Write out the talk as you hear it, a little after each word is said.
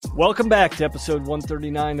Welcome back to episode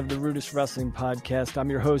 139 of the RUDIS Wrestling Podcast. I'm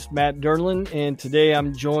your host, Matt Dernlan, and today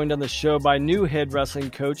I'm joined on the show by new head wrestling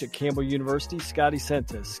coach at Campbell University, Scotti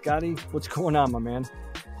Sentes. Scotty, what's going on, my man?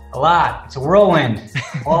 A lot. It's a whirlwind.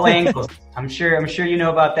 All angles. I'm sure you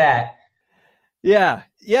know about that. Yeah.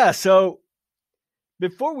 So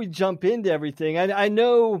before we jump into everything, I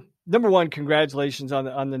know, number one, congratulations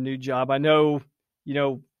on the new job. I know,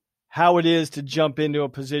 how it is to jump into a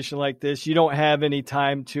position like this. You don't have any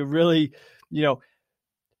time to really,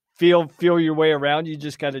 feel your way around. You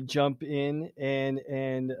just got to jump in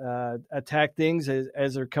and attack things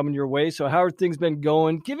as they're coming your way. So how are things been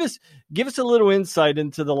going? Give us a little insight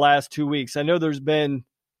into the last 2 weeks. I know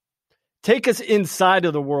take us inside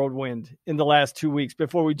of the whirlwind in the last 2 weeks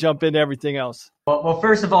before we jump into everything else. Well,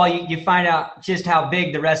 first of all, you find out just how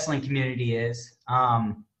big the wrestling community is.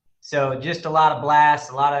 So just a lot of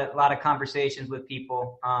blasts, a lot of conversations with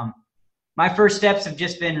people. My first steps have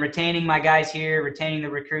just been retaining my guys here, retaining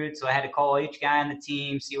the recruits. So I had to call each guy on the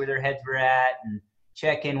team, see where their heads were at, and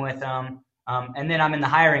check in with them. And then I'm in the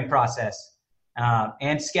hiring process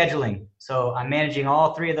and scheduling. So I'm managing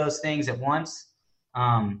all three of those things at once.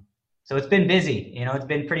 So it's been busy. It's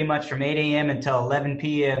been pretty much from 8 a.m. until 11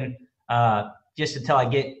 p.m. Just until I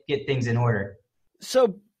get things in order.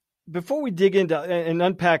 So before we dig into and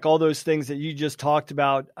unpack all those things that you just talked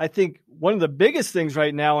about, I think one of the biggest things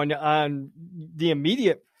right now on the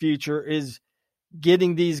immediate future is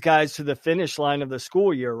getting these guys to the finish line of the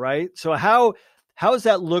school year, right? So how does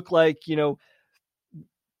that look like?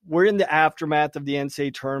 We're in the aftermath of the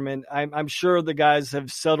NCAA tournament. I'm sure the guys have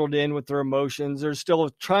settled in with their emotions. They're still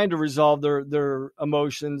trying to resolve their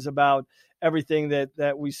emotions about everything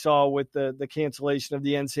that we saw with the cancellation of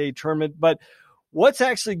the NCAA tournament. But what's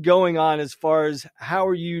actually going on as far as how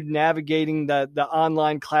are you navigating the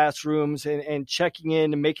online classrooms and checking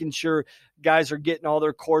in and making sure guys are getting all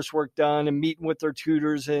their coursework done and meeting with their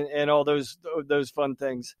tutors and all those fun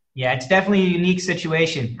things? Yeah, it's definitely a unique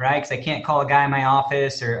situation, right? Because I can't call a guy in my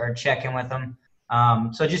office or check in with them.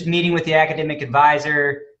 So just meeting with the academic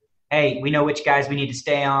advisor, hey, we know which guys we need to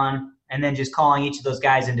stay on, and then just calling each of those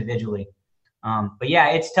guys individually. But yeah,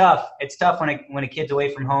 it's tough. It's tough when a kid's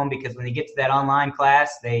away from home, because when they get to that online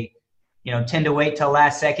class, they, tend to wait till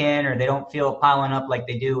last second, or they don't feel it piling up like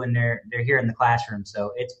they do when they're here in the classroom.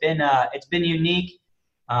 So it's been unique.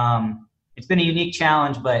 It's been a unique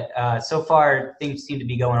challenge, but so far things seem to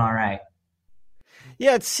be going all right.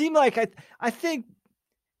 Yeah, it seemed like I think,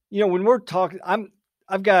 when we're talking,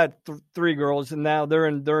 I've got three girls, and now they're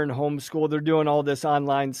in homeschool. They're doing all this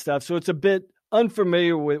online stuff, so it's a bit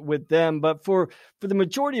unfamiliar with them. But for the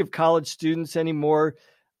majority of college students anymore,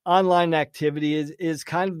 online activity is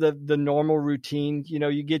kind of the normal routine.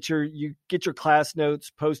 You get your class notes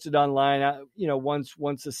posted online,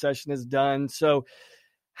 once the session is done. So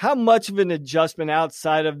how much of an adjustment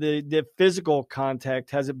outside of the physical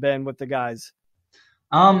contact has it been with the guys?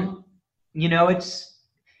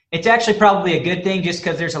 It's actually probably a good thing, just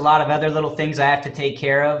because there's a lot of other little things I have to take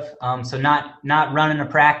care of. So not running a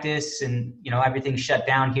practice and, everything's shut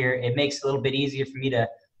down here. It makes it a little bit easier for me to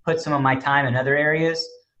put some of my time in other areas.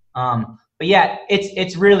 But yeah,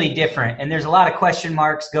 it's really different. And there's a lot of question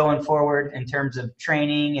marks going forward in terms of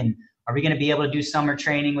training, and are we going to be able to do summer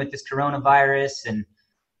training with this coronavirus? And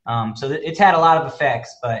so it's had a lot of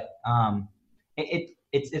effects, but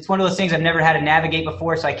it's one of those things I've never had to navigate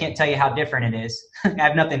before, so I can't tell you how different it is. I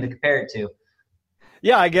have nothing to compare it to.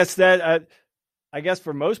 Yeah, I guess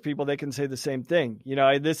for most people, they can say the same thing.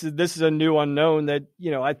 This is a new unknown that,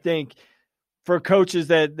 I think for coaches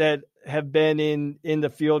that have been in the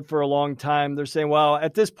field for a long time, they're saying, well,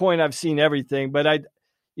 at this point I've seen everything. But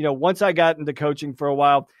once I got into coaching for a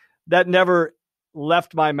while, that never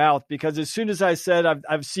left my mouth, because as soon as I said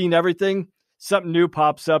I've seen everything, something new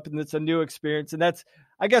pops up, and it's a new experience. And that's,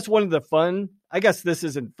 I guess, one of the fun. I guess this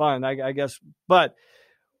isn't fun, I guess, but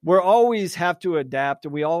we're always have to adapt,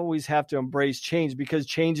 and we always have to embrace change, because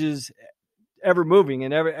change is ever moving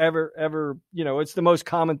and ever, it's the most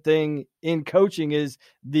common thing in coaching is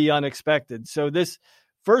the unexpected. So this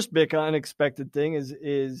first big unexpected thing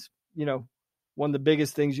is one of the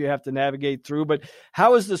biggest things you have to navigate through. But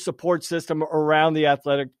how is the support system around the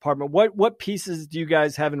athletic department? What pieces do you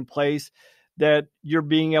guys have in place that you're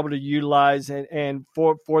being able to utilize and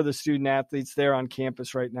for the student athletes there on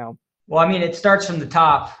campus right now? Well, it starts from the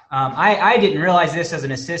top. I didn't realize this as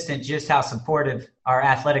an assistant, just how supportive our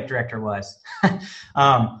athletic director was.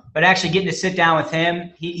 But actually getting to sit down with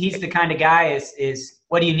him, he's the kind of guy is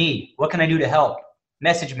what do you need? What can I do to help?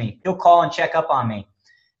 Message me. He'll call and check up on me.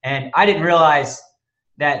 And I didn't realize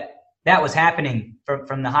that was happening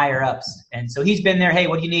from the higher ups. And so he's been there. Hey,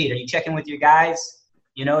 what do you need? Are you checking with your guys?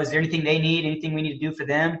 Is there anything they need, anything we need to do for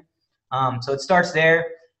them? So it starts there.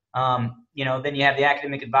 Then you have the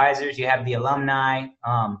academic advisors, you have the alumni.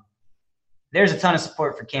 There's a ton of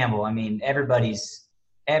support for Campbell. I mean, everybody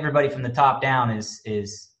from the top down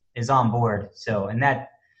is on board. So, and that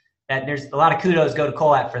there's a lot of kudos go to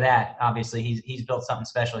Kolat for that. Obviously, he's built something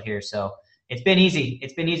special here. So it's been easy.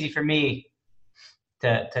 It's been easy for me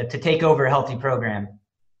to take over a healthy program.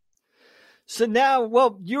 So now,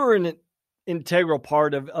 well, you were an integral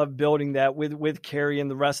part of building that with Cary and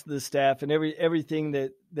the rest of the staff and everything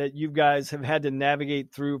that you guys have had to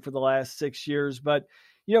navigate through for the last 6 years. But,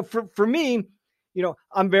 for me,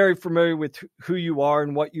 I'm very familiar with who you are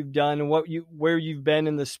and what you've done and where you've been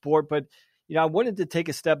in the sport. But, I wanted to take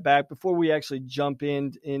a step back before we actually jump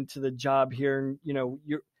into the job here and,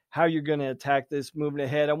 how you're going to attack this moving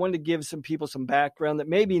ahead. I wanted to give some people some background that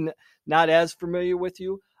maybe not as familiar with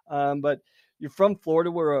you, but you're from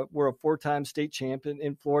Florida. We're a 4-time state champion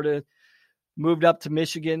in Florida. Moved up to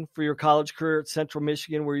Michigan for your college career at Central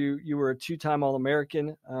Michigan, where you were a 2-time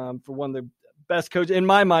All-American for one of the best coaches, in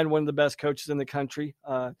my mind, one of the best coaches in the country,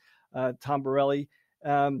 Tom Borelli.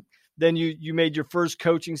 Then you made your first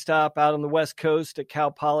coaching stop out on the West Coast at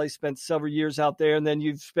Cal Poly, spent several years out there, and then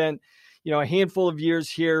you've spent a handful of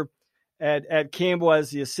years here at Campbell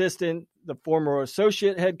as the assistant, the former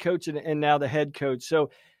associate head coach, and now the head coach.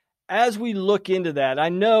 So as we look into that, I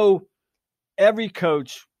know every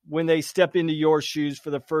coach, when they step into your shoes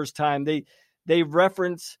for the first time, they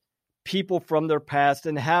reference people from their past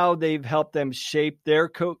and how they've helped them shape their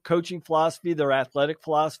coaching philosophy, their athletic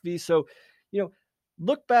philosophy. So,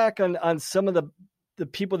 look back on some of the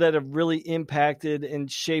people that have really impacted and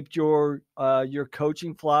shaped your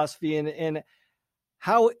coaching philosophy and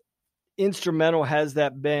how instrumental has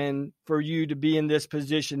that been for you to be in this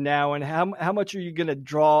position now, and how much are you going to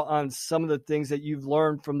draw on some of the things that you've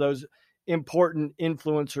learned from those important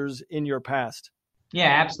influencers in your past? Yeah,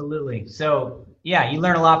 absolutely. So yeah, you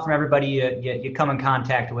learn a lot from everybody you come in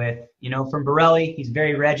contact with. From Borelli, he's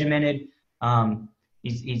very regimented.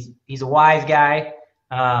 He's a wise guy.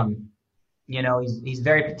 He's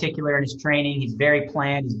very particular in his training. He's very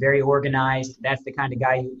planned. He's very organized. That's the kind of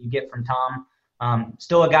guy you get from Tom.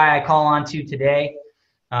 Still a guy I call on to today.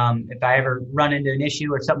 If I ever run into an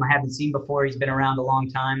issue or something I haven't seen before, he's been around a long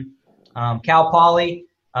time. Cal Poly,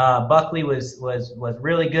 Buckley was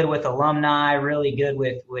really good with alumni, really good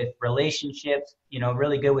with relationships,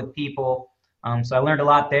 really good with people. So I learned a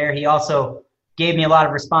lot there. He also gave me a lot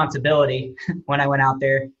of responsibility when I went out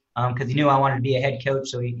there because he knew I wanted to be a head coach.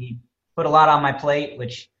 So he put a lot on my plate,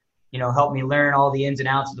 which, helped me learn all the ins and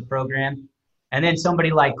outs of the program. And then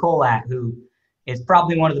somebody like Kolat, who is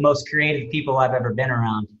probably one of the most creative people I've ever been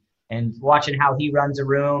around. And watching how he runs a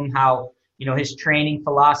room, how, his training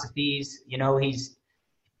philosophies, he's,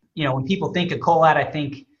 when people think of Kolat, I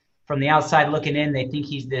think from the outside looking in, they think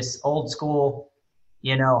he's this old school,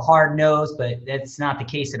 hard nosed, but that's not the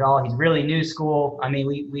case at all. He's really new school. I mean,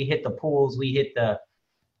 we hit the pools, we hit the,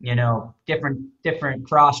 different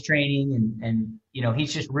cross training and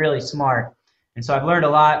he's just really smart. And so I've learned a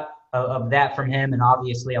lot of that from him, and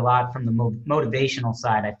obviously a lot from the motivational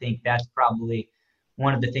side. I think that's probably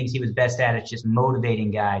one of the things he was best at, is just motivating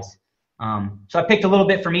guys. So I picked a little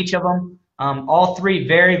bit from each of them. All three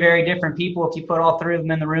very, very different people. If you put all three of them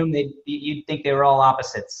in the room, you'd think they were all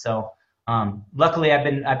opposites. So luckily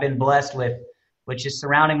I've been blessed with just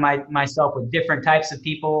surrounding myself with different types of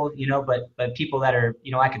people, but people that are,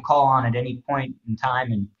 I could call on at any point in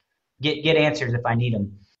time and get answers if I need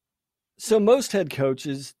them. So most head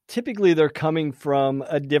coaches, typically they're coming from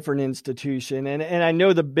a different institution. And I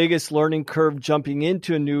know the biggest learning curve jumping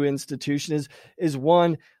into a new institution is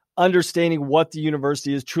one, understanding what the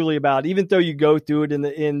university is truly about. Even though you go through it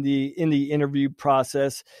in the interview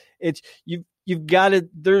process, you've got to,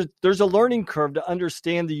 there's a learning curve to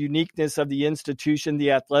understand the uniqueness of the institution,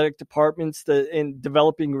 the athletic departments, and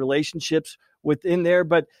developing relationships within there.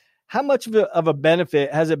 But how much of a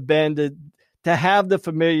benefit has it been to have the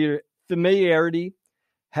familiarity,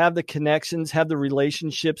 have the connections, have the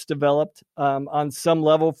relationships developed on some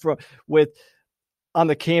level on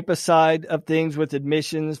the campus side of things with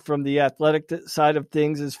admissions, from the athletic side of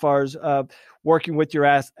things, as far as working with your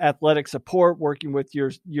athletic support, working with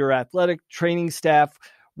your athletic training staff,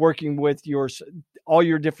 working with all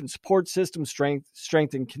your different support systems,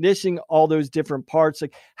 strength and conditioning, all those different parts.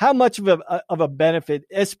 Like, how much of a benefit,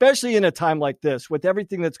 especially in a time like this, with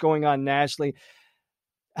everything that's going on nationally,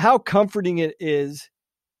 how comforting it is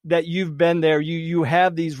that you've been there, you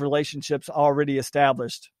have these relationships already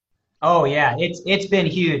established. Oh yeah, it's been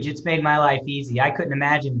huge. It's made my life easy. I couldn't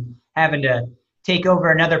imagine having to take over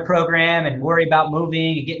another program and worry about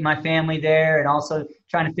moving and getting my family there, and also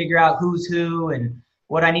trying to figure out who's who and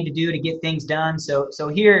what I need to do to get things done. So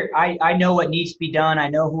here I know what needs to be done. I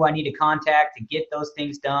know who I need to contact to get those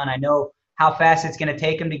things done. I know how fast it's going to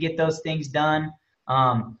take them to get those things done.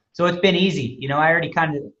 So it's been easy. I already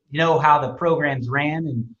kind of know how the program's ran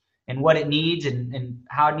and what it needs and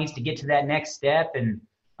how it needs to get to that next step. And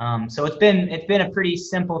so it's been a pretty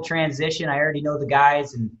simple transition. I already know the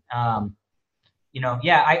guys and,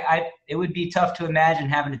 it would be tough to imagine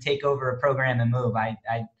having to take over a program and move.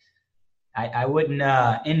 I wouldn't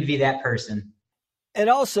envy that person. And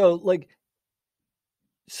also,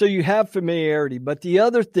 so you have familiarity, but the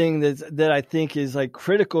other thing that I think is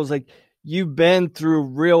critical is you've been through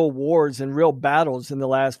real wars and real battles in the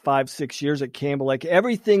last 5-6 years at Campbell.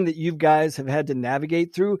 Everything that you guys have had to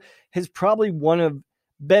navigate through has probably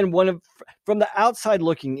been one of, from the outside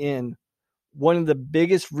looking in, one of the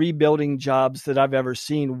biggest rebuilding jobs that I've ever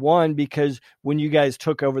seen. One, because when you guys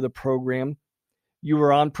took over the program, you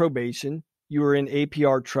were on probation, you were in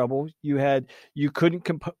APR trouble, you couldn't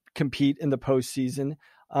compete in the postseason.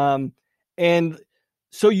 And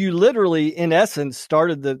so you literally, in essence,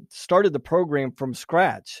 started the program from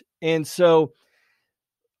scratch. And so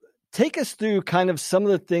take us through kind of some of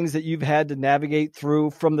the things that you've had to navigate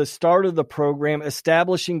through from the start of the program,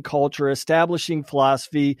 establishing culture, establishing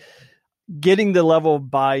philosophy, getting the level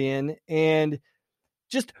of buy-in, and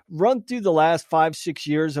just run through the last 5-6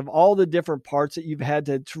 years of all the different parts that you've had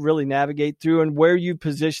to really navigate through and where you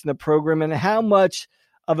position the program and how much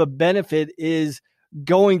of a benefit is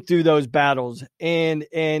going through those battles and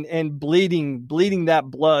bleeding that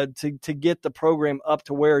blood to get the program up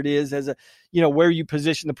to where it is as where you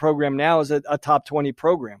position the program now as a top 20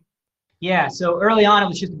 program. Yeah. So early on, it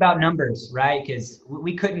was just about numbers, right? Because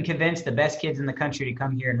we couldn't convince the best kids in the country to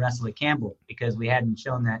come here and wrestle at Campbell because we hadn't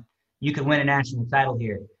shown that you could win a national title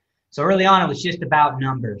here. So early on, it was just about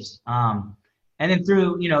numbers. And then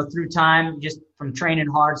through time, just from training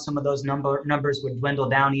hard, some of those numbers would dwindle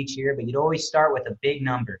down each year, but you'd always start with a big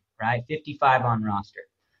number, right? 55 on roster.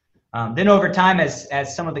 Then over time,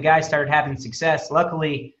 as some of the guys started having success,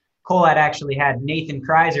 luckily Kolat actually had Nathan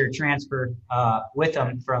Kreiser transfer with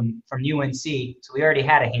him from UNC. So we already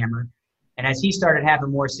had a hammer. And as he started having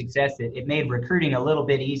more success, it made recruiting a little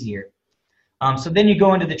bit easier. So then you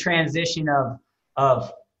go into the transition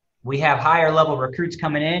of we have higher level recruits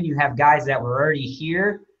coming in. You have guys that were already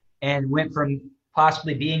here and went from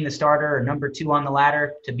possibly being the starter or number 2 on the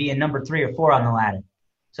ladder to being number 3 or 4 on the ladder.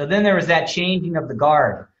 So then there was that changing of the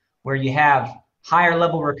guard where you have higher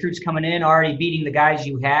level recruits coming in, already beating the guys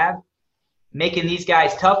you have, making these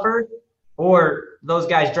guys tougher, or those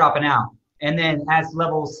guys dropping out. And then as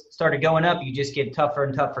levels started going up, you just get tougher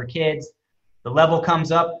and tougher kids. The level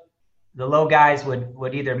comes up, the low guys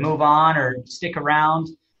would either move on or stick around.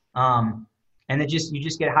 And you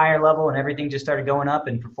just get higher level and everything just started going up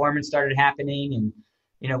and performance started happening.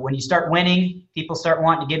 And, when you start winning, people start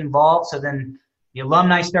wanting to get involved. So then the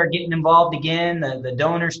alumni start getting involved again. The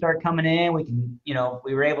donors start coming in.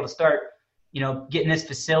 We were able to start, getting this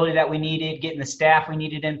facility that we needed, getting the staff we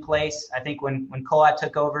needed in place. I think when Kolat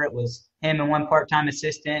took over, it was him and one part-time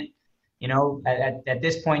assistant. At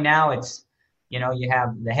this point now, it's, you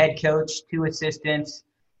have the head coach, 2 assistants,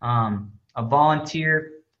 a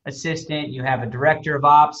volunteer assistant, you have a director of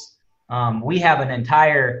ops. We have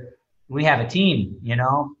a team,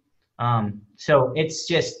 so it's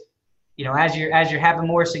just, as you're having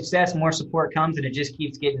more success, more support comes, and it just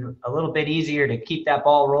keeps getting a little bit easier to keep that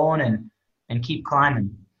ball rolling and keep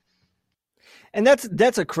climbing. And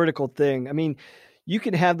that's a critical thing. I mean, you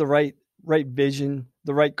can have the right vision,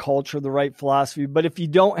 the right culture, the right philosophy, but if you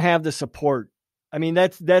don't have the support, I mean,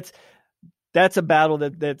 that's a battle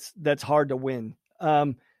that's hard to win.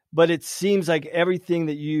 But it seems like everything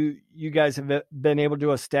that you guys have been able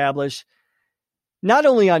to establish, not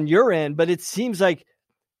only on your end, but it seems like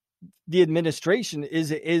the administration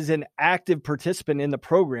is an active participant in the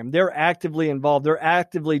program. They're actively involved. They're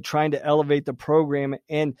actively trying to elevate the program.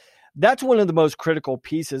 And that's one of the most critical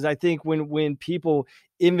pieces. I think when people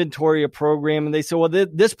inventory a program and they say, well,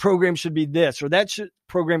 this program should be this, or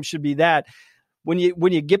program should be that. When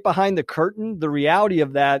you get behind the curtain, the reality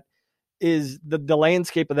of that is the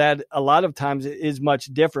landscape of that a lot of times is much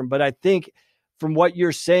different. But I think from what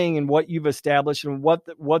you're saying and what you've established and what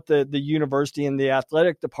the university and the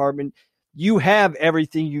athletic department, you have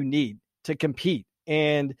everything you need to compete.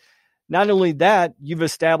 And not only that, you've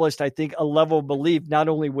established, I think, a level of belief, not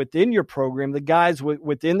only within your program, the guys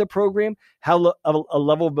within the program, how a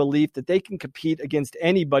level of belief that they can compete against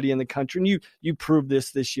anybody in the country. And you proved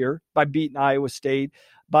this year by beating Iowa State,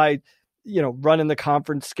 by running the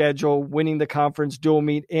conference schedule, winning the conference dual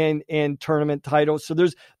meet and tournament titles. So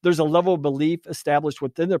there's a level of belief established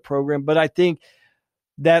within the program, but I think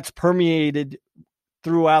that's permeated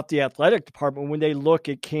throughout the athletic department when they look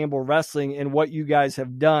at Campbell Wrestling and what you guys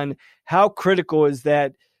have done. How critical is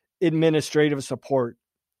that administrative support,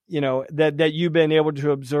 that you've been able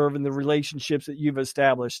to observe in the relationships that you've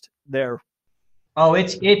established there? Oh,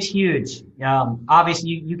 it's huge. Obviously,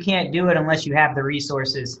 you can't do it unless you have the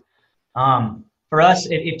resources. For us,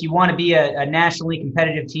 if you want to be a nationally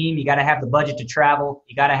competitive team, you got to have the budget to travel.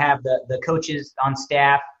 You got to have the coaches on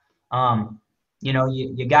staff. You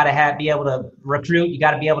got to be able to recruit. You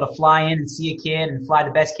got to be able to fly in and see a kid and fly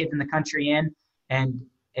the best kids in the country in, and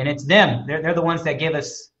it's them. They're the ones that give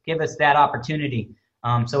us that opportunity.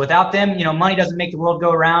 So without them, money doesn't make the world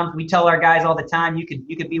go around. We tell our guys all the time, you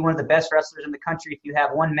could be one of the best wrestlers in the country if you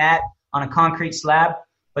have one mat on a concrete slab.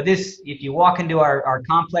 But if you walk into our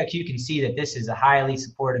complex, you can see that this is a highly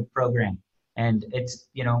supported program, and it's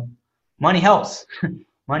money helps.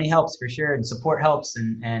 Money helps for sure, and support helps,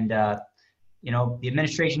 and the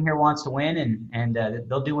administration here wants to win, and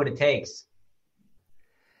they'll do what it takes.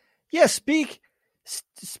 Yeah, speak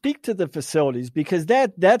to the facilities, because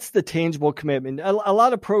that's the tangible commitment. A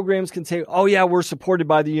lot of programs can say, oh yeah, we're supported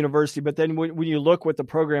by the university, but then when you look what the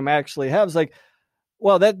program actually has, like,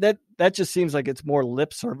 well, that just seems like it's more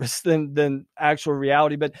lip service than actual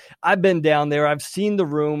reality. But I've been down there, I've seen the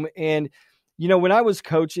room, and when I was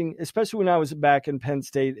coaching, especially when I was back in Penn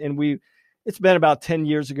State, and it's been about 10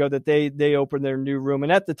 years ago that they opened their new room,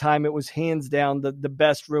 and at the time it was hands down the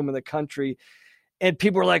best room in the country. And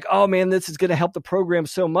people were like, oh man, this is going to help the program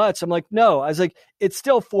so much. I'm like, no. I was like, it's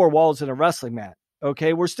still 4 walls and a wrestling mat.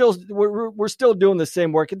 Okay. We're still doing the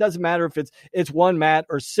same work. It doesn't matter if it's 1 mat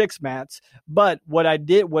or 6 mats. But what I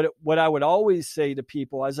would always say to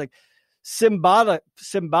people, I was like,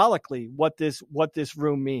 symbolically, what this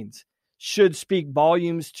room means should speak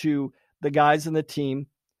volumes to the guys in the team,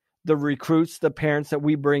 the recruits, the parents that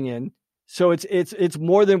we bring in. So it's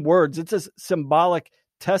more than words. It's a symbolic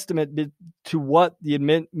testament to what the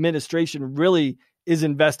administration really is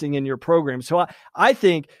investing in your program. So I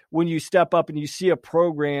think when you step up and you see a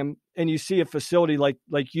program and you see a facility like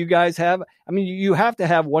you guys have, I mean, you have to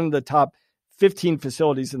have one of the top 15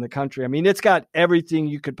 facilities in the country. I mean, it's got everything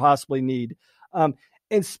you could possibly need.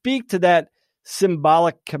 And speak to that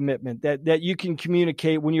symbolic commitment that you can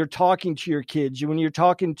communicate when you're talking to your kids, when you're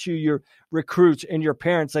talking to your recruits and your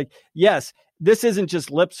parents, like, yes, this isn't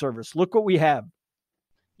just lip service. Look what we have.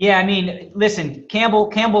 Yeah, I mean, listen,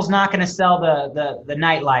 Campbell's not going to sell the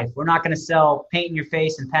nightlife. We're not going to sell paint in your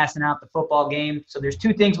face and passing out the football game. So there's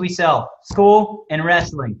 2 things we sell: school and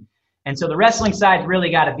wrestling. And so the wrestling side's really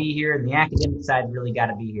got to be here, and the academic side's really got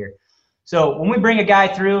to be here. So when we bring a guy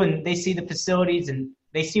through and they see the facilities and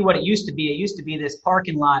they see what it used to be this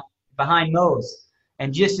parking lot behind Moe's.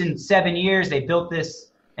 And just in 7 years, they built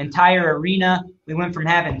this entire arena. We went from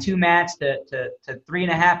having 2 mats to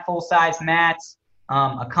 3.5 full-size mats.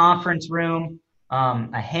 A conference room,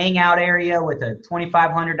 a hangout area with a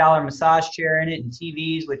 $2,500 massage chair in it, and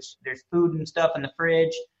TVs, which there's food and stuff in the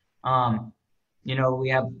fridge. We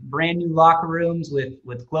have brand new locker rooms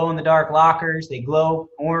with glow-in-the-dark lockers. They glow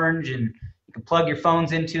orange, and you can plug your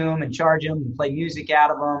phones into them and charge them and play music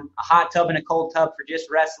out of them. A hot tub and a cold tub for just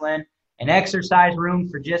wrestling. An exercise room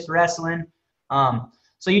for just wrestling.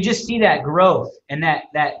 So you just see that growth and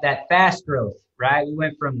that fast growth, right? We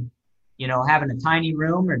went from having a tiny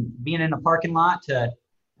room or being in a parking lot to,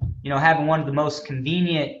 having one of the most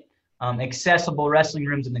convenient, accessible wrestling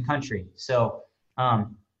rooms in the country. So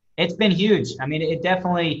it's been huge. I mean,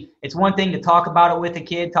 it's one thing to talk about it with a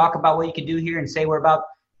kid, talk about what you can do here and say we're about,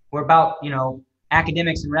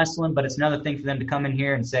 academics and wrestling, but it's another thing for them to come in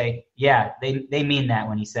here and say, yeah, they mean that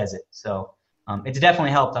when he says it. So it's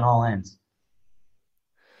definitely helped on all ends.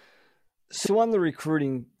 So on the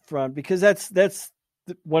recruiting front, because that's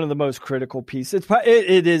one of the most critical pieces.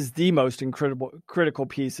 It is the most critical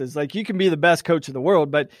pieces. Like, you can be the best coach in the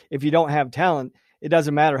world, but if you don't have talent, it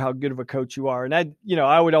doesn't matter how good of a coach you are. And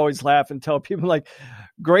I would always laugh and tell people, like,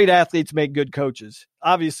 great athletes make good coaches.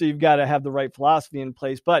 Obviously, you've got to have the right philosophy in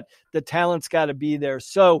place, but the talent's got to be there.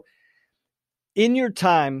 So in your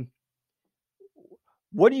time,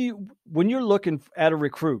 when you're looking at a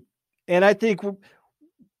recruit, and I think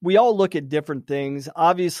we all look at different things.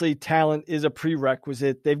 Obviously, talent is a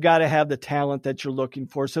prerequisite. They've got to have the talent that you're looking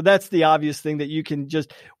for. So that's the obvious thing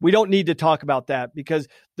that we don't need to talk about that, because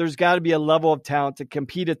there's got to be a level of talent to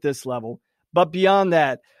compete at this level. But beyond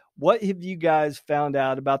that, what have you guys found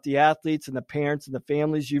out about the athletes and the parents and the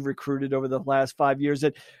families you've recruited over the last 5 years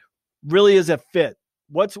that really is a fit?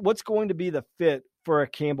 What's going to be the fit for a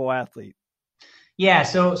Campbell athlete? Yeah,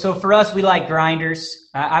 so for us, we like grinders.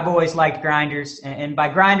 I've always liked grinders, and by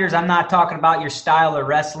grinders, I'm not talking about your style of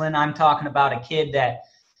wrestling. I'm talking about a kid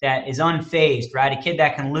that is unfazed, right? A kid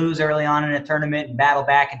that can lose early on in a tournament and battle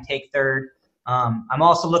back and take third. I'm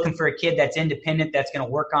also looking for a kid that's independent, that's going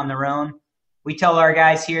to work on their own. We tell our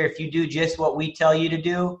guys here, if you do just what we tell you to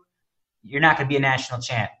do, you're not going to be a national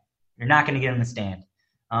champ. You're not going to get in the stand.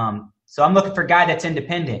 So I'm looking for a guy that's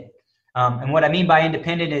independent. And what I mean by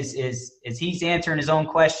independent is he's answering his own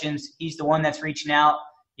questions. He's the one that's reaching out.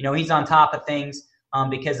 He's on top of things.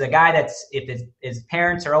 Because a guy if his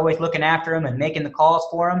parents are always looking after him and making the calls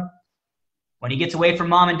for him, when he gets away from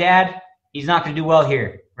mom and dad, he's not going to do well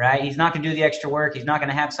here, right? He's not going to do the extra work. He's not going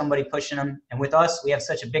to have somebody pushing him. And with us, we have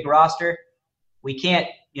such a big roster. We can't,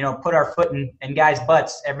 put our foot in guys'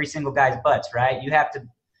 butts, every single guy's butts, right? You have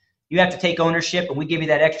to take ownership, and we give you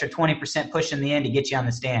that extra 20% push in the end to get you on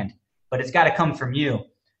the stand. But it's got to come from you.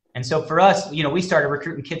 And so for us, we started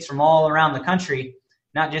recruiting kids from all around the country,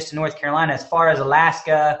 not just in North Carolina, as far as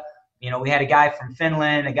Alaska. We had a guy from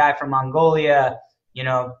Finland, a guy from Mongolia,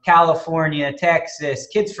 California, Texas,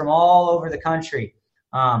 kids from all over the country.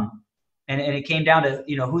 And it came down to,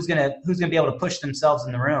 who's gonna be able to push themselves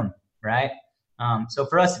in the room, right? So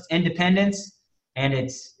for us, it's independence and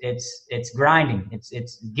it's grinding.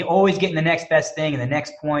 It's always getting the next best thing and the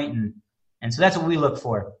next point, and so that's what we look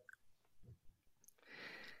for.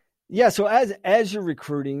 Yeah. So as you're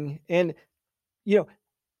recruiting, and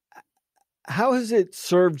how has it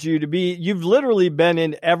served you to be? You've literally been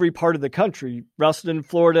in every part of the country: wrestled in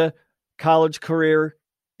Florida, college career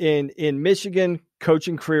in Michigan,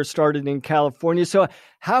 coaching career started in California. So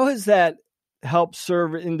how has that helped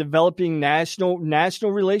serve in developing national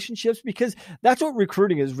relationships? Because that's what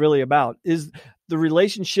recruiting is really about: is the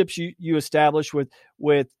relationships you establish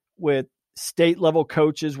with state level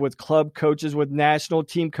coaches, with club coaches, with national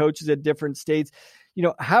team coaches at different states.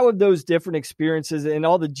 How have those different experiences and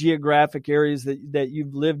all the geographic areas that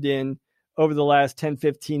you've lived in over the last 10,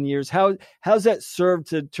 15 years, how's that served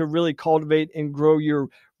to really cultivate and grow your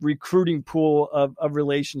recruiting pool of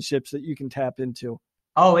relationships that you can tap into?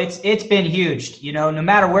 Oh, it's been huge. No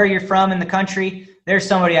matter where you're from in the country, there's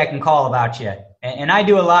somebody I can call about you. And I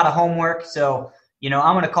do a lot of homework. So,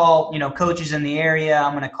 I'm going to call, coaches in the area.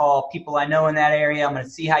 I'm going to call people I know in that area. I'm going to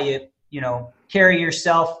see how you carry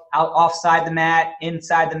yourself out offside the mat,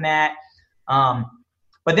 inside the mat.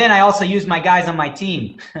 But then I also use my guys on my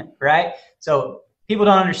team, right? So people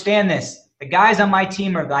don't understand this. The guys on my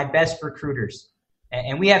team are my best recruiters.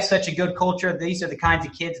 And we have such a good culture. These are the kinds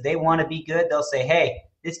of kids, they want to be good. They'll say, hey,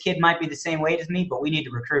 this kid might be the same weight as me, but we need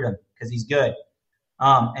to recruit him because he's good.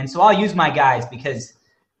 And so I'll use my guys because,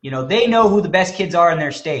 they know who the best kids are in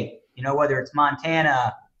their state, whether it's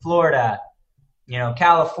Montana, Florida,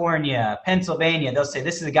 California, Pennsylvania. They'll say,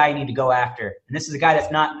 this is a guy you need to go after. And this is a guy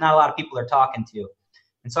that's not a lot of people are talking to.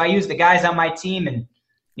 And so I use the guys on my team and,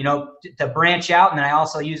 to branch out. And then I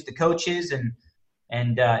also use the coaches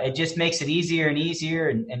and it just makes it easier and easier,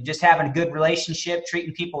 and just having a good relationship,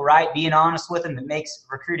 treating people right, being honest with them, it makes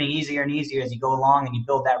recruiting easier and easier as you go along and you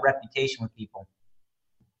build that reputation with people.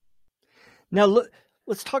 Now,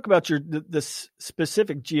 let's talk about the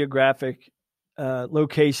specific geographic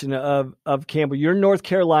location of Campbell. You're in North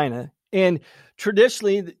Carolina, and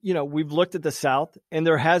traditionally, we've looked at the South, and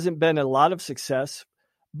there hasn't been a lot of success.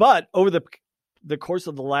 But over the course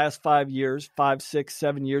of the last 5 years, 5, 6,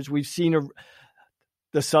 7 years, we've seen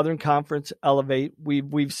the Southern Conference elevate.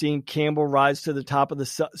 We've seen Campbell rise to the top of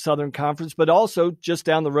the Southern Conference, but also just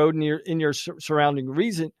down the road in your surrounding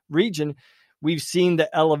region, we've seen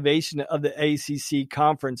the elevation of the ACC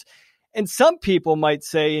conference. And some people might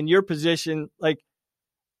say in your position, like,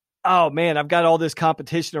 oh man, I've got all this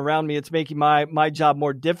competition around me. It's making my job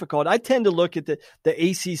more difficult. I tend to look at the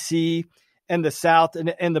ACC and the South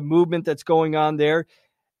and the movement that's going on there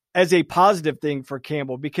as a positive thing for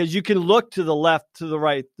Campbell, because you can look to the left, to the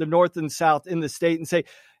right, the north and south in the state and say,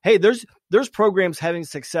 hey, there's programs having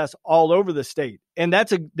success all over the state. And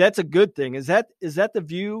that's a good thing. Is that the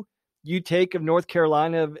view you take of North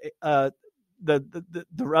Carolina, the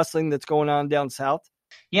wrestling that's going on down south?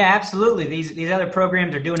 Yeah, absolutely. These other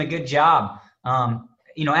programs are doing a good job.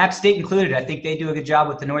 App State included. I think they do a good job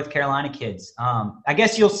with the North Carolina kids. I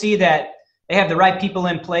guess you'll see that they have the right people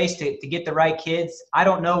in place to get the right kids. I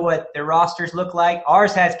don't know what their rosters look like.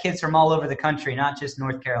 Ours has kids from all over the country, not just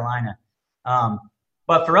North Carolina.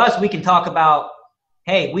 But for us, we can talk about,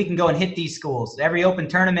 hey, we can go and hit these schools. Every open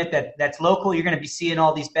tournament that's local, you're going to be seeing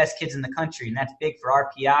all these best kids in the country. And that's big for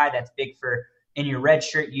RPI. That's big for in your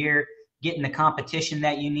redshirt year, getting the competition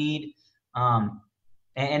that you need.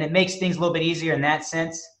 And it makes things a little bit easier in that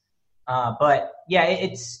sense. But yeah,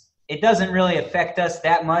 it's it doesn't really affect us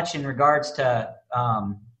that much in regards to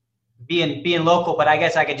being local, but I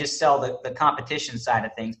guess I could just sell the competition side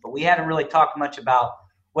of things. But we haven't really talked much about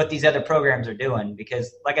what these other programs are doing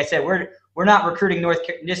because, like I said, we're not recruiting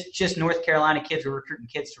just North Carolina kids. We're recruiting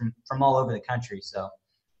kids from all over the country. So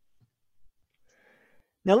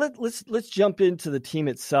now let's jump into the team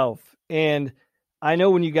itself. And I know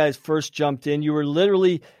when you guys first jumped in, you were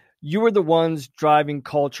the ones driving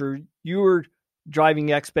culture. You were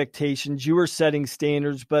driving expectations. You were setting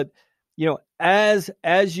standards. But as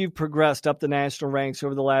you've progressed up the national ranks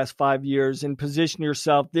over the last 5 years and position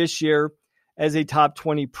yourself this year as a top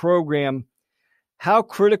 20 program, how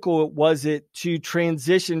critical was it to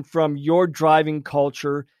transition from your driving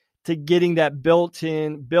culture to getting that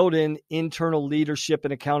built-in internal leadership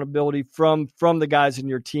and accountability from the guys in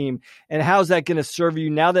your team? And how's that going to serve you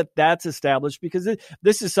now that that's established? Because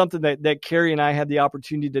this is something that Cary and I had the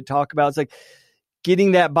opportunity to talk about. It's like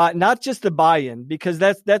getting that not just the buy-in, because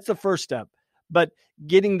that's the first step, but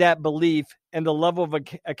getting that belief and the level of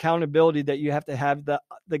accountability that you have to have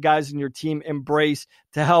the guys in your team embrace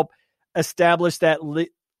to help establish that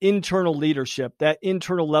internal leadership, that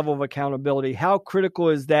internal level of accountability. How critical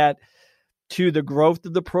is that to the growth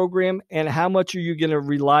of the program, and how much are you going to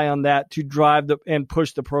rely on that to drive and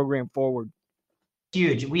push the program forward?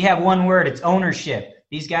 Huge. We have one word, it's ownership.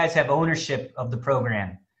 These guys have ownership of the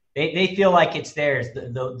program. They feel like it's theirs.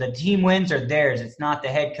 The team wins are theirs. It's not the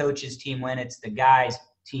head coach's team win. It's the guys'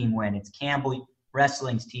 team win. It's Campbell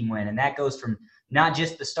Wrestling's team win. And that goes from not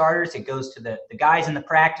just the starters. It goes to the guys in the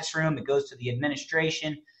practice room. It goes to the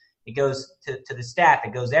administration. It goes to the staff.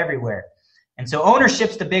 It goes everywhere. And so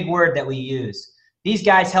ownership's the big word that we use. These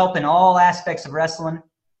guys help in all aspects of wrestling,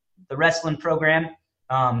 the wrestling program,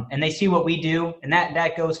 and they see what we do. And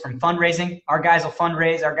that goes from fundraising. Our guys will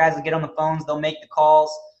fundraise. Our guys will get on the phones. They'll make the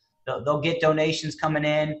calls. They'll get donations coming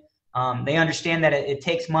in. They understand that it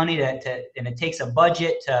takes money and it takes a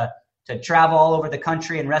budget to travel all over the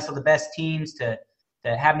country and wrestle the best teams, to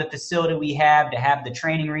have the facility we have, to have the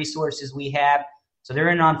training resources we have. So they're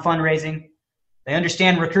in on fundraising. They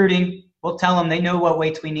understand recruiting. We'll tell them they know what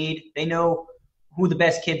weights we need. They know who the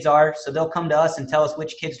best kids are. So they'll come to us and tell us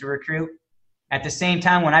which kids to recruit. At the same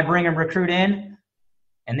time, when I bring a recruit in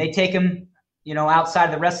and they take them, outside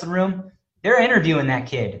of the wrestling room, they're interviewing that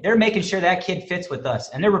kid. They're making sure that kid fits with us.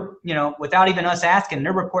 And they're, without even us asking,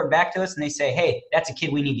 they're reporting back to us and they say, hey, that's a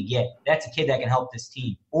kid we need to get. That's a kid that can help this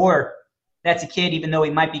team. Or that's a kid, even though he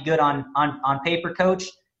might be good on paper, coach,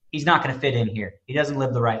 he's not going to fit in here. He doesn't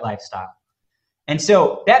live the right lifestyle. And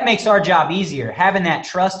so that makes our job easier, having that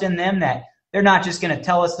trust in them that they're not just going to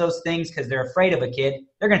tell us those things because they're afraid of a kid.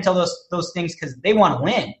 They're going to tell those things because they want to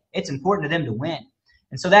win. It's important to them to win.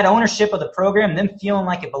 And so that ownership of the program, them feeling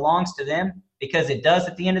like it belongs to them, because it does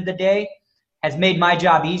at the end of the day, has made my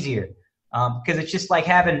job easier. Because it's just like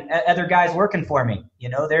having other guys working for me.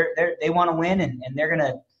 They want to win, and they're going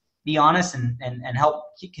to be honest and help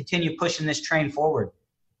continue pushing this train forward.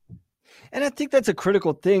 And I think that's a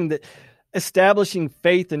critical thing, that establishing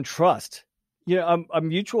faith and trust, a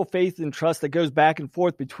mutual faith and trust that goes back and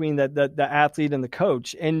forth between the athlete and the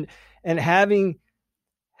coach, and having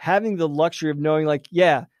the luxury of knowing, like,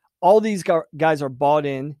 yeah, all these guys are bought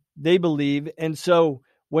in, they believe. And so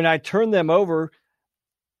when I turn them over,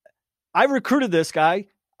 I recruited this guy.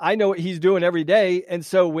 I know what he's doing every day. And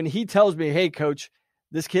so when he tells me, hey, coach,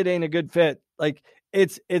 this kid ain't a good fit, like,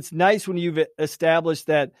 it's nice when you've established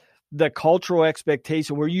that the cultural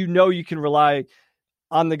expectation where you can rely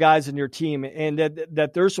on the guys in your team, and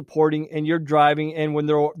that they're supporting and you're driving. And when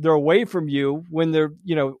they're away from you, when they're,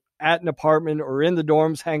 at an apartment or in the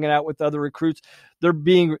dorms hanging out with other recruits,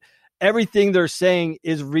 everything they're saying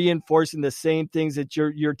is reinforcing the same things that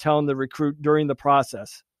you're telling the recruit during the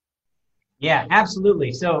process. Yeah,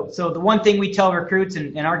 absolutely. So the one thing we tell recruits,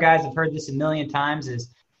 and our guys have heard this a million times,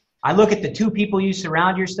 is I look at the two people you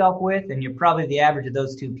surround yourself with, and you're probably the average of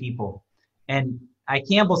those two people. And at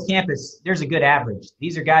Campbell's campus, there's a good average.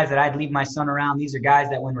 These are guys that I'd leave my son around. These are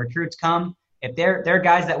guys that when recruits come, if they're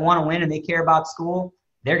guys that want to win and they care about school,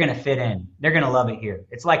 they're going to fit in. They're going to love it here.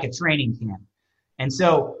 It's like a training camp. And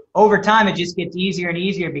so over time, it just gets easier and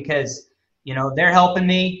easier because, they're helping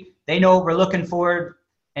me. They know what we're looking for,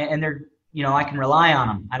 and they're, I can rely on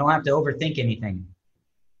them. I don't have to overthink anything.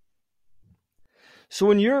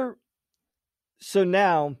 So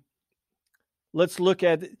now let's look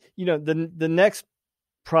at, the next,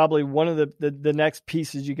 probably one of the next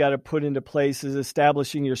pieces you got to put into place is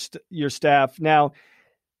establishing your staff. Now,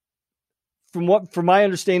 from my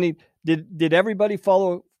understanding, did everybody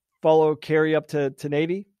follow Cary up to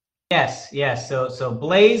Navy? Yes. So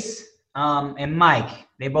Blaze and Mike,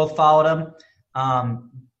 they both followed him.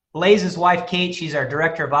 Blaze's wife, Kate, she's our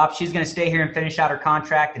director of ops. She's going to stay here and finish out her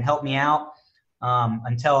contract and help me out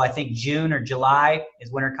until I think June or July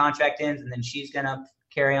is when her contract ends, and then she's going to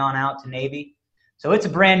carry on out to Navy. So it's a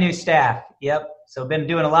brand new staff. Yep. So been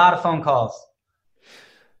doing a lot of phone calls.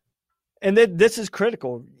 And then this is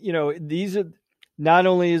critical. You know, these are not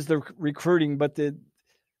only is the recruiting, but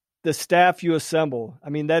the staff you assemble. I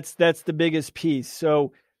mean, that's the biggest piece.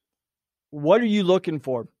 So what are you looking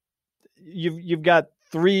for? You've got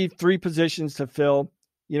three positions to fill.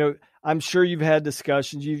 You know, I'm sure you've had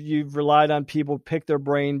discussions. You've relied on people, pick their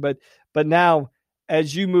brain, but now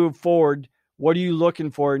as you move forward, what are you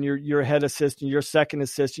looking for in your head assistant, your second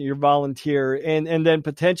assistant, your volunteer, and then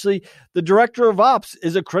potentially the director of ops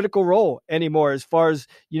is a critical role anymore as far as,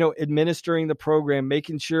 you know, administering the program,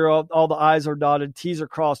 making sure all the I's are dotted, T's are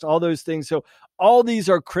crossed, all those things. So all these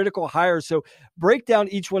are critical hires. So break down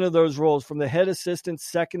each one of those roles from the head assistant,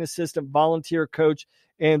 second assistant, volunteer coach,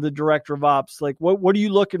 and the director of ops. Like what are you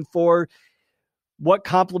looking for? What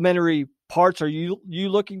complementary parts are you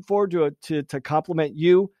looking for to complement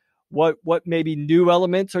you? What maybe new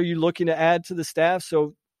elements are you looking to add to the staff?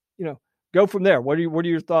 So, you know, go from there. What are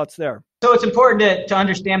your thoughts there? So it's important to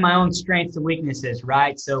understand my own strengths and weaknesses,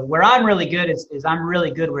 right? So where I'm really good is I'm really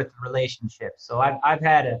good with relationships. So I've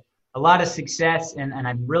had a lot of success and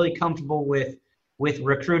I'm really comfortable with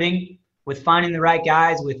recruiting, with finding the right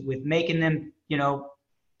guys, with making them, you know,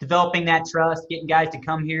 developing that trust, getting guys to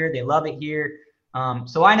come here. They love it here.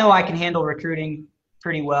 So I know I can handle recruiting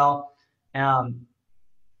pretty well.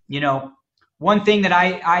 You know, one thing that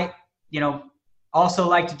I you know, also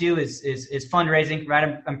like to do is fundraising,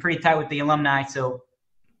 right? I'm pretty tight with the alumni, so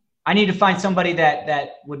I need to find somebody that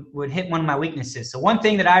would hit one of my weaknesses. So one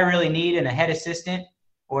thing that I really need in a head assistant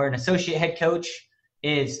or an associate head coach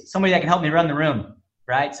is somebody that can help me run the room,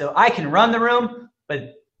 right? So I can run the room,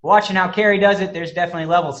 but watching how Cary does it, there's definitely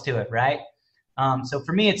levels to it, right? So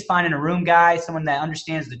for me, it's finding a room guy, someone that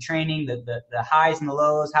understands the training, the highs and the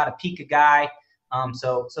lows, how to peak a guy.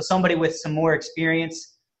 So somebody with some more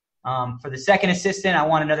experience. For the second assistant, I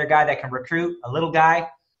want another guy that can recruit, a little guy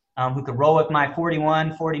who could roll with my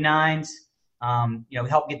 41, 49s, you know,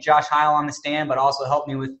 help get Josh Heil on the stand, but also help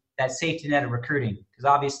me with that safety net of recruiting. Because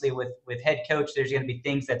obviously with head coach, there's going to be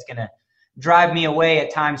things that's going to drive me away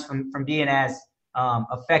at times from being as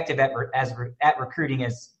effective at recruiting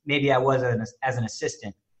as maybe I was as an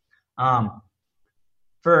assistant.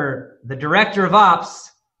 For the director of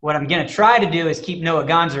ops, what I'm going to try to do is keep Noah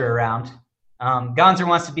Gonzer around. Gonzer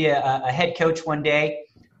wants to be a head coach one day.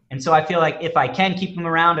 And so I feel like if I can keep him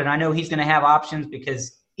around, and I know he's going to have options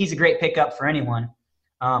because he's a great pickup for anyone,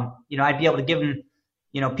 you know, I'd be able to give him,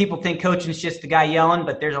 you know, people think coaching is just the guy yelling,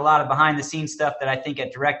 but there's a lot of behind the scenes stuff that I think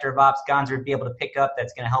at director of ops, Gonzer would be able to pick up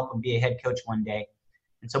that's going to help him be a head coach one day.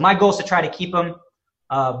 And so my goal is to try to keep him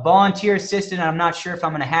volunteer assistant. I'm not sure if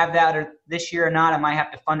I'm going to have that this year or not. I might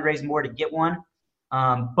have to fundraise more to get one.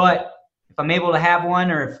 But if I'm able to have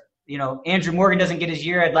one, or if, you know, Andrew Morgan doesn't get his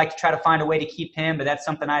year, I'd like to try to find a way to keep him, but that's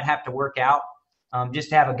something I'd have to work out. Just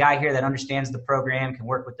to have a guy here that understands the program, can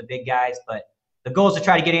work with the big guys. But the goal is to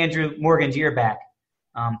try to get Andrew Morgan's year back.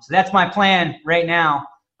 So that's my plan right now.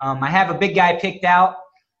 I have a big guy picked out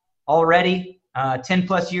already, 10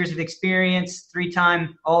 plus years of experience,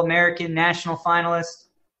 3-time All-American national finalist,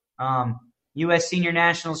 U.S. Senior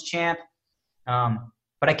Nationals champ.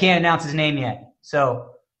 But I can't announce his name yet.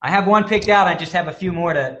 So I have one picked out. I just have a few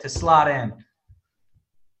more to slot in.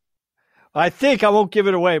 I think I won't give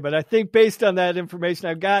it away, but I think based on that information,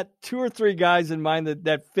 I've got 2 or 3 guys in mind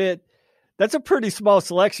that fit. That's a pretty small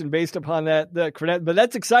selection based upon that, but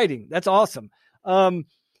that's exciting. That's awesome.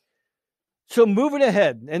 So moving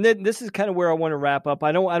ahead, and then this is kind of where I want to wrap up.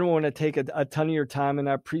 I don't want to take a ton of your time, and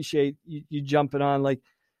I appreciate you jumping on. Like,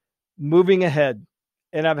 moving ahead,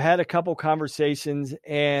 and I've had a couple conversations,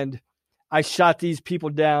 and I shot these people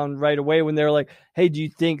down right away when they're like, "Hey, do you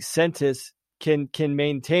think Sentes can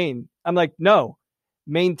maintain?" I'm like, "No,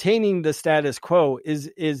 maintaining the status quo is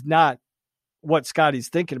not what Scotty's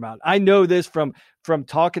thinking about." I know this from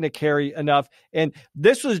talking to Cary enough, and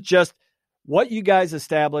this was just what you guys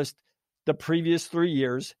established the previous 3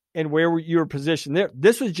 years and where you were positioned there.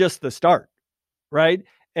 This was just the start, right?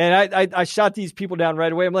 And I shot these people down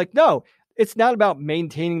right away. I'm like, no, it's not about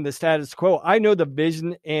maintaining the status quo. I know the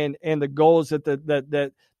vision and the goals that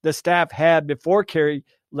the staff had before Cary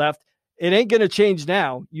left. It ain't going to change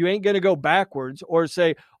now. You ain't going to go backwards or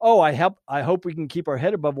say, "Oh, I hope we can keep our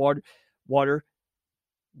head above water."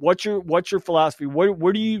 What's your philosophy? Where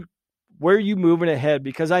are you moving ahead?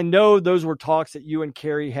 Because I know those were talks that you and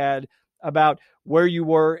Cary had about where you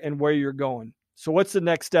were and where you're going. So what's the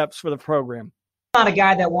next steps for the program? not a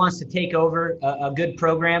guy that wants to take over a good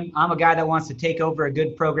program. I'm a guy that wants to take over a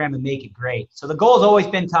good program and make it great. So the goal has always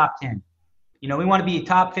been top 10. You know, we want to be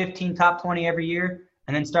top 15, top 20 every year,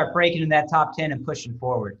 and then start breaking into that top 10 and pushing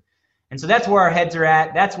forward. And so that's where our heads are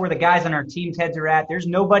at. That's where the guys on our team's heads are at. There's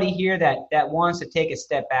nobody here that wants to take a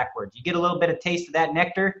step backwards. You get a little bit of taste of that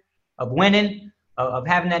nectar of winning, of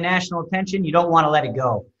having that national attention. You don't want to let it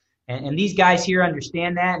go. And these guys here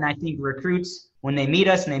understand that. And I think recruits, when they meet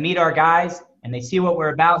us and they meet our guys and they see what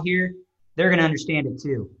we're about here, they're going to understand it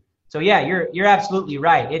too. So yeah, you're absolutely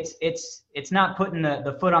right. It's not putting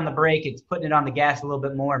the foot on the brake. It's putting it on the gas a little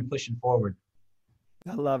bit more and pushing forward.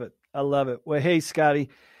 I love it. Well, hey, Scotti,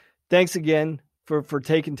 thanks again for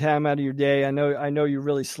taking time out of your day. I know you're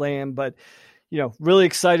really slammed, but really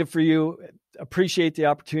excited for you. Appreciate the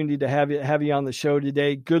opportunity to have you on the show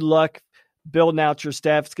today. Good luck building out your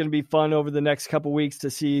staff. It's going to be fun over the next couple of weeks to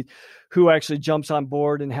see who actually jumps on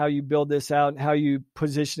board and how you build this out and how you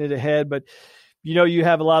position it ahead. But you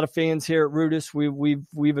have a lot of fans here at RUDIS.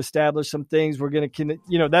 We've established some things. We're going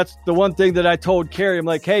to, that's the one thing that I told Cary. I'm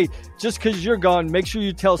like, hey, just because you're gone, make sure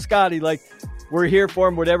you tell Scotti, like, we're here for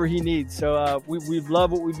him, whatever he needs. So we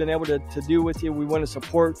love what we've been able to do with you. We want to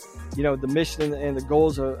support, the mission and the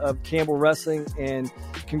goals of Campbell Wrestling. And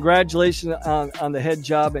congratulations on the head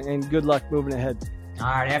job and good luck moving ahead. All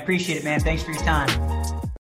right. I appreciate it, man. Thanks for your time.